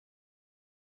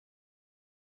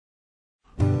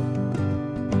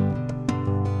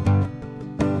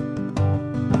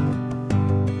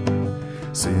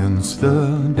Since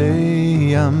the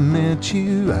day I met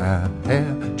you, I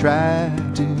have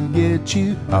tried to get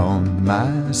you on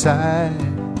my side.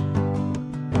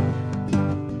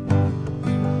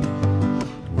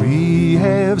 We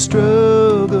have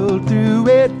struggled through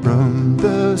it from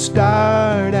the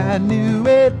start. I knew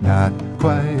it not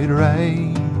quite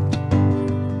right.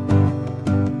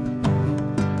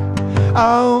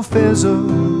 I'll fizzle,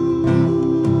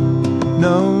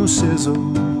 no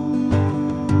sizzle.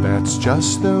 That's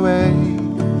just the way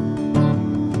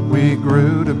we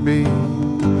grew to be.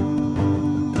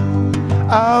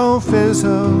 I'll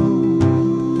fizzle,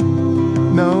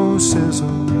 no sizzle.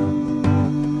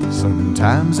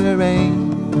 Sometimes there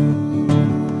ain't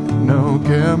no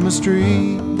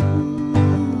chemistry.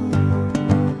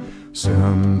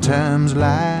 Sometimes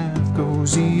life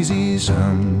goes easy,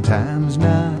 sometimes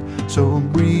not so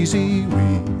breezy.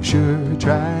 We sure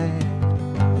tried.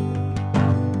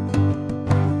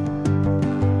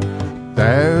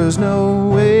 There's no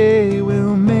way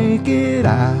we'll make it,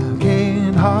 I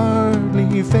can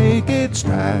hardly fake it,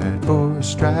 stride for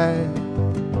stride.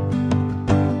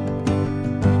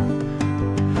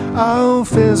 I'll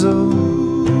fizzle,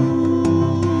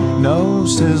 no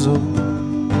sizzle.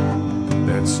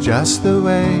 That's just the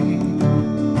way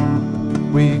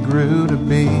we grew to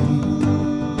be.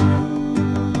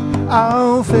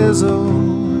 I'll fizzle,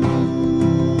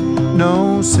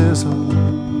 no sizzle.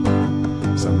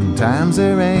 Sometimes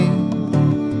there ain't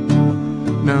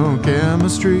no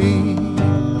chemistry.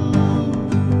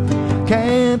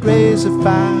 Can't raise a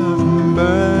fire from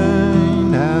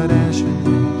burned out ashes.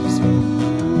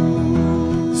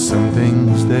 Some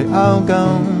things they all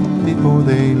gone before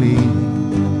they leave.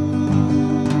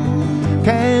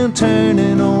 Can't turn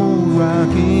an old rock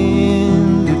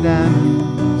into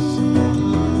diamonds.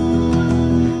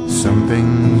 Some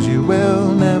things you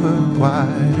will never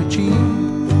quite achieve.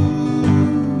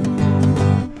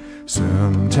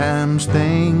 Sometimes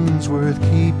things worth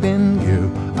keeping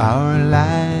give our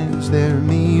lives their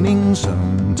meaning,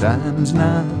 sometimes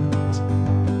not.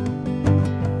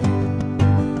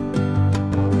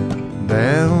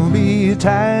 There'll be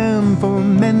time for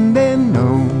mending,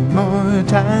 no more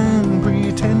time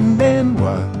pretending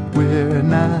what we're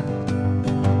not.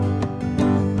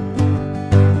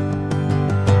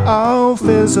 I'll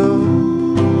fizzle,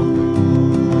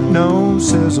 no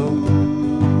sizzle.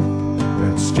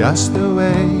 That's just the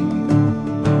way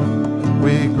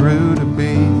we grew to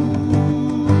be.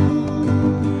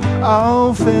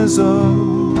 I'll fizzle,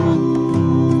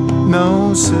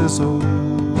 no sizzle.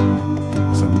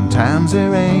 Sometimes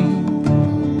there ain't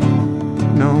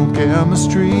no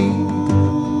chemistry.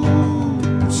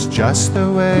 It's just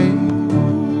the way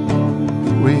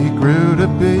we grew to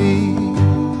be.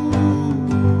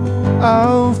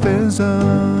 I'll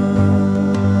fizzle.